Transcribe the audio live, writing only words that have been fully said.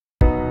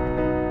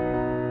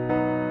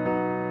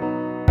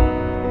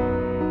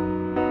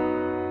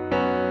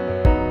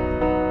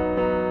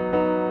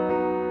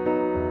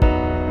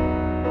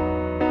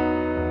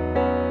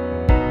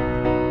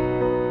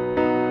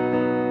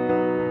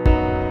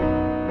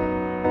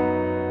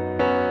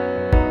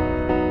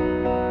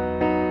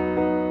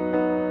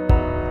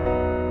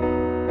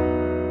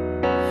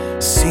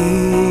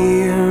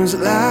Seems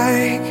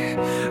like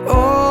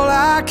all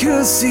I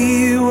could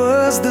see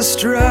was the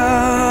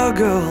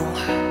struggle,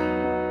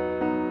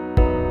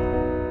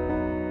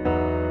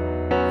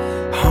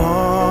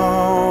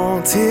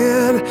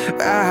 haunted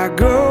by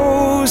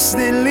ghosts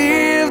that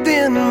lived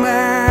in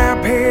my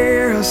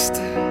past,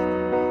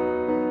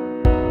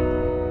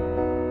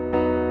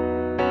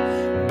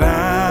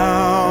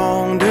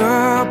 bound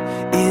up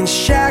in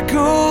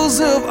shackles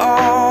of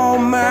all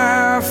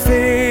my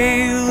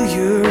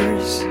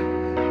failures,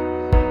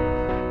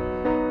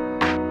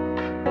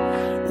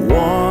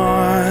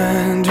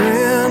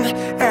 wondering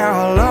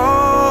how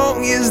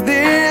long is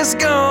this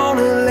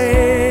gonna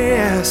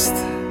last.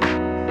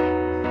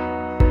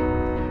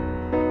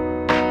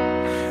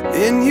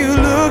 Then you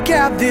look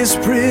at this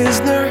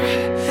prisoner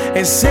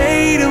and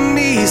say to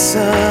me,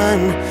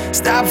 son,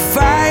 stop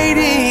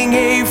fighting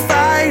a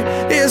fight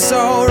that's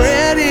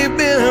already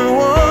been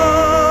won.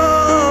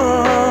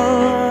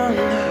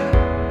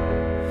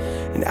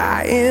 And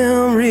I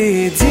am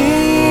redeemed.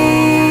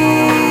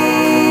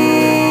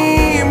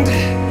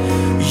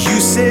 You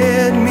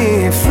set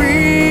me free.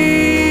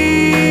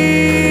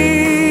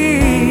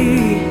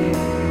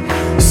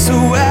 So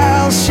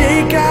I'll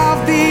shake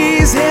off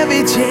these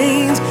heavy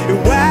chains and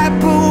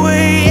wipe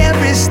away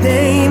every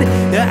stain.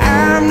 Now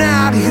I'm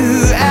not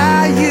who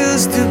I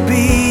used to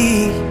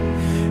be.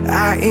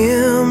 I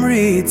am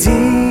redeemed.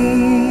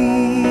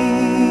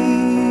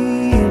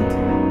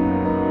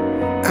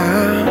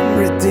 I'm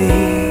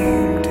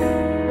redeemed.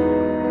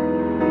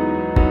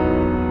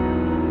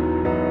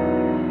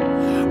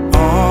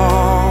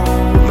 All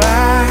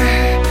my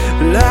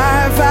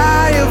life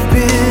I have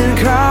been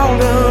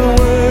called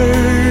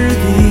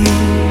unworthy,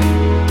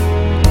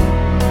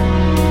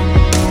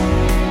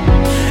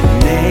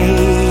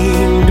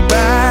 named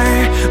by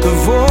the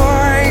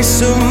voice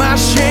of my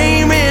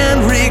shame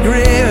and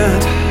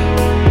regret.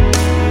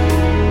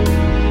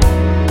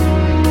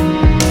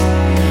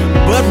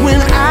 But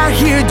when I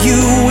hear you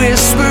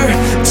whisper,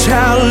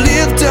 child,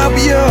 lift up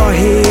your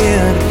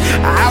head,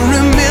 I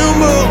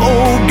remember,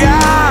 oh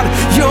God,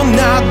 you're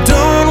not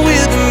done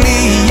with me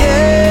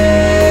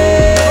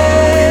yet.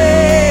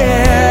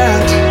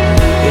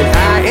 And I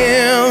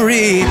am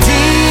redeemed.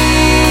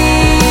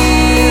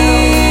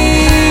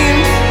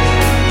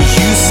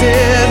 You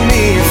set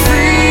me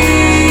free.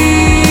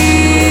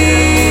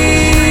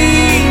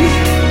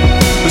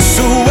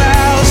 So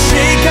I'll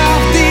shake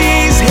off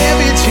these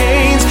heavy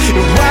chains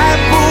and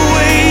wipe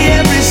away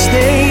every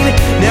stain.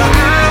 Now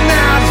I'm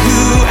not who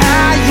I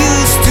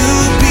used to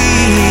be,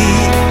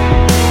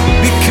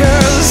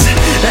 because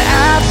I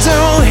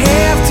don't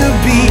have to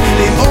be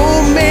the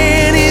old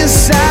man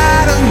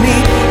inside of me,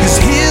 'cause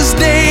his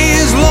day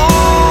is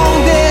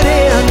long dead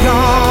and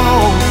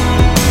gone.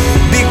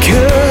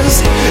 Because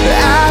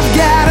I've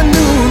got a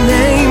new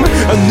name,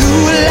 a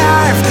new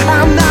life,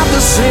 I'm not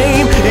the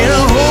same, and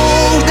a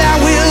hope that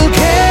will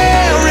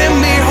carry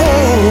me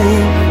home.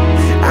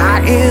 I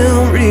am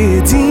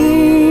redeemed.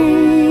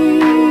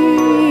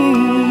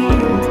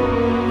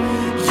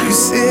 You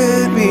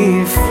set me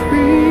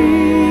free.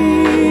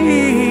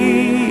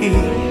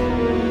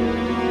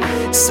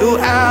 So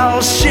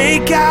I'll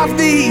shake off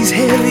these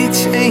heavy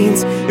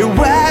chains and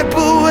wipe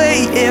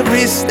away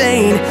every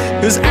stain,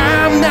 'cause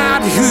I'm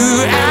not who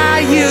I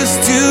used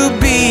to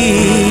be.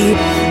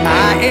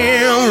 I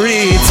am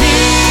redeemed.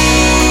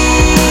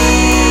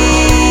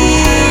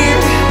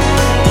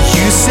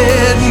 You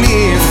said